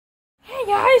Hey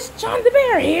guys, John the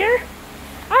Bear here.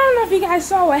 I don't know if you guys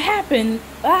saw what happened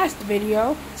last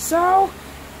video, so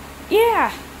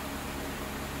yeah.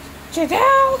 Check it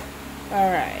out.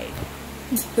 Alright.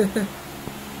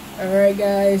 Alright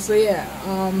guys, so yeah,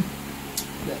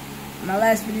 my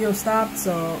last video stopped,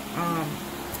 so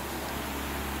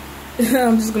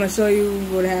I'm just gonna show you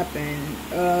what happened.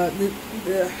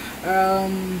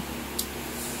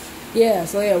 Yeah,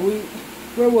 so yeah,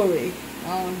 where were we?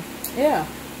 Yeah,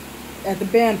 at the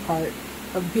band part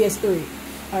of the PS3.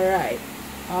 Alright.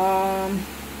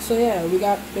 So yeah, we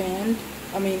got banned.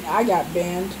 I mean, I got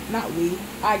banned. Not we.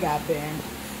 I got banned.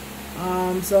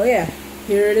 So yeah,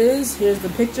 here it is. Here's the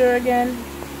picture again.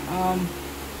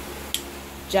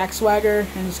 Jack Swagger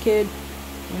and his kid,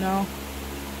 you know.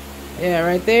 Yeah,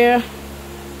 right there.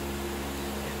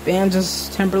 Ban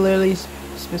just temporarily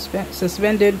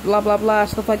suspended, blah blah blah,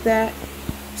 stuff like that.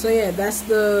 So yeah, that's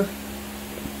the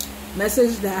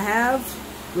message that I have.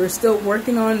 We're still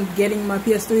working on getting my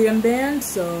PS3 unbanned,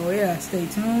 so yeah, stay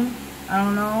tuned. I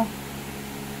don't know.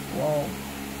 Well,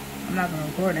 I'm not gonna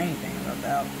record anything about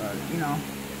that, but you know,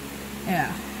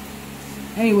 yeah.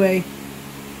 Anyway,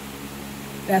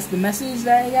 that's the message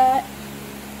that I got.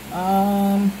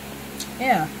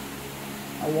 Yeah.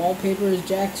 A wallpaper is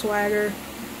Jack Swagger,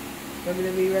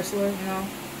 WWE wrestler, you know.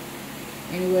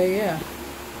 Anyway, yeah.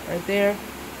 Right there.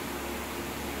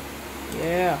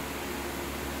 Yeah.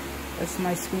 That's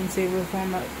my screensaver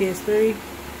from my PS3.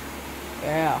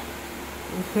 Yeah.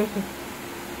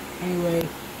 Anyway.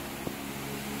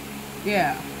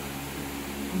 Yeah.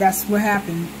 That's what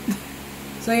happened.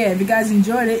 So yeah, if you guys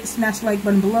enjoyed it, smash the like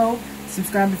button below.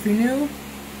 Subscribe if you're new.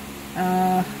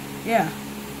 Yeah.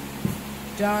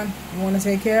 John, you want to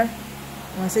take care?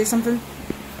 You want to say something?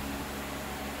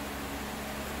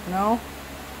 No?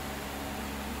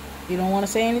 You don't want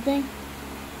to say anything?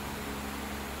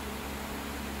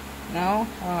 No?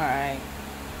 Alright.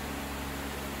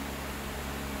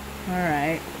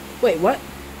 Alright. Wait, what?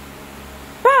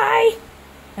 Bye!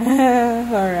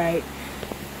 Alright.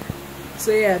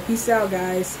 So yeah, peace out,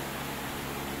 guys.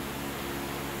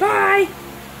 Bye!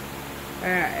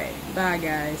 Alright. Bye,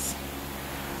 guys.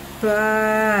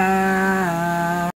 Bye.